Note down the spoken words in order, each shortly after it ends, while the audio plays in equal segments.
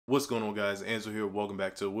What's going on, guys? Angelo here. Welcome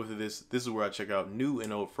back to With This. This is where I check out new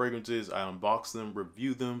and old fragrances. I unbox them,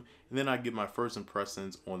 review them, and then I get my first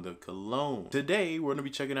impressions on the cologne. Today, we're going to be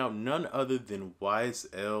checking out none other than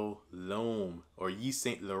YSL L'Homme, or Yves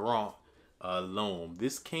Saint Laurent L'Homme.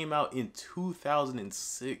 This came out in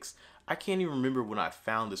 2006. I can't even remember when I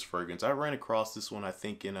found this fragrance. I ran across this one, I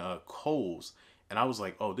think, in Kohl's, and I was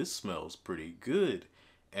like, oh, this smells pretty good.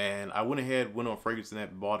 And I went on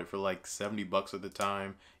FragranceNet, bought it for like 70 bucks at the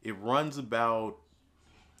time. It runs about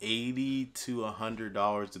 $80 to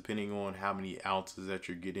 $100 depending on how many ounces that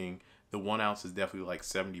you're getting. The 1 ounce is definitely like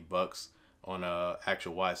 70 bucks on a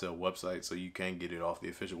actual YSL website, so you can get it off the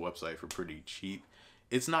official website for pretty cheap.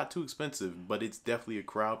 It's not too expensive, but it's definitely a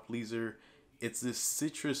crowd pleaser. It's this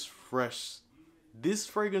citrus fresh. This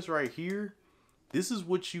fragrance right here, this is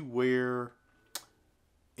what you wear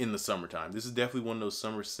in the summertime. This is definitely one of those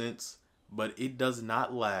summer scents, but it does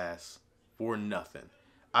not last for nothing.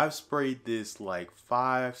 I've sprayed this like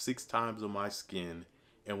 5-6 times on my skin,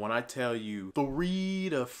 and when I tell you 3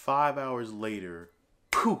 to 5 hours later,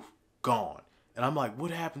 poof, gone. And I'm like, what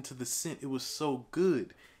happened to the scent? It was so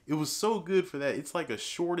good. It was so good for that. It's like a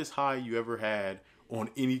shortest high you ever had on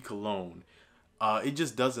any cologne. It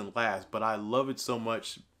just doesn't last, but I love it so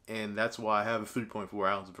much, and that's why I have a 3.4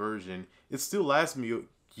 ounce version. It still lasts me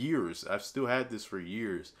years. I've still had this for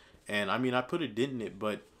years, and I mean, I put a dent in it,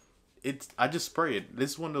 but I just spray it.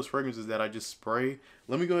 This is one of those fragrances that I just spray.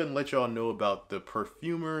 Let me go ahead and let y'all know about the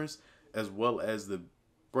perfumers as well as the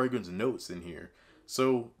fragrance notes in here.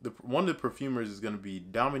 So one of the perfumers is going to be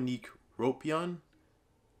Dominique Ropion.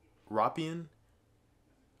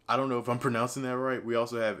 I don't know if I'm pronouncing that right. We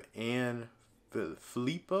also have Anne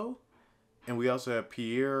Filippo, and we also have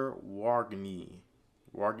Pierre Wargany.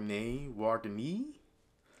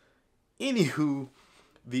 Anywho,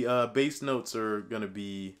 the base notes are going to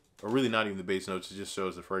be, or really not even the base notes, it just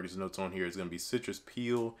shows the fragrance notes on here. It's going to be citrus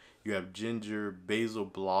peel, you have ginger, basil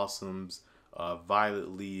blossoms,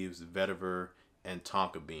 violet leaves, vetiver, and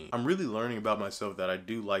tonka bean. I'm really learning about myself that I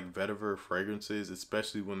do like vetiver fragrances,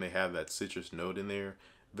 especially when they have that citrus note in there.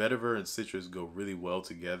 Vetiver and citrus go really well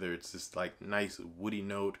together. It's just like nice woody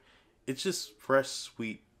note. It's just fresh,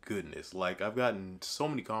 sweet goodness. Like, I've gotten so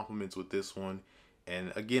many compliments with this one.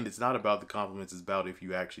 And again, it's not about the compliments, it's about if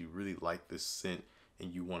you actually really like this scent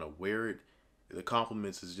and you want to wear it. The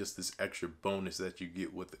compliments is just this extra bonus that you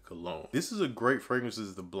get with the cologne. This is a great fragrance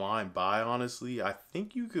as the blind buy, honestly. I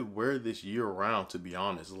think you could wear this year round, to be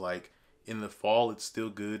honest. Like, in the fall, it's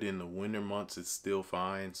still good. In the winter months, it's still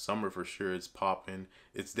fine. Summer, for sure, it's popping.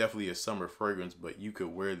 It's definitely a summer fragrance, but you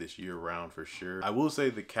could wear this year round for sure. I will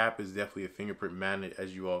say the cap is definitely a fingerprint magnet,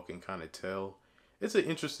 as you all can kind of tell. It's an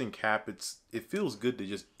interesting cap. It feels good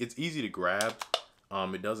to it's easy to grab.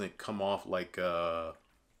 It doesn't come off like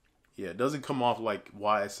it doesn't come off like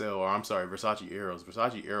YSL, or I'm sorry, Versace Eros.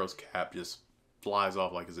 Versace Eros cap just flies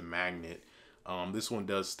off like it's a magnet. This one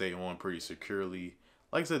does stay on pretty securely.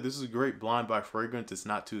 Like I said, this is a great blind buy fragrance. It's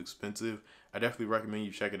not too expensive. I definitely recommend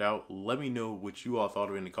you check it out. Let me know what you all thought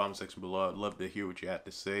of it in the comment section below. I'd love to hear what you had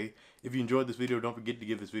to say. If you enjoyed this video, don't forget to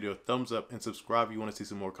give this video a thumbs up and subscribe if you want to see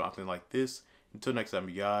some more content like this. Until next time,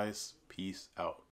 you guys, peace out.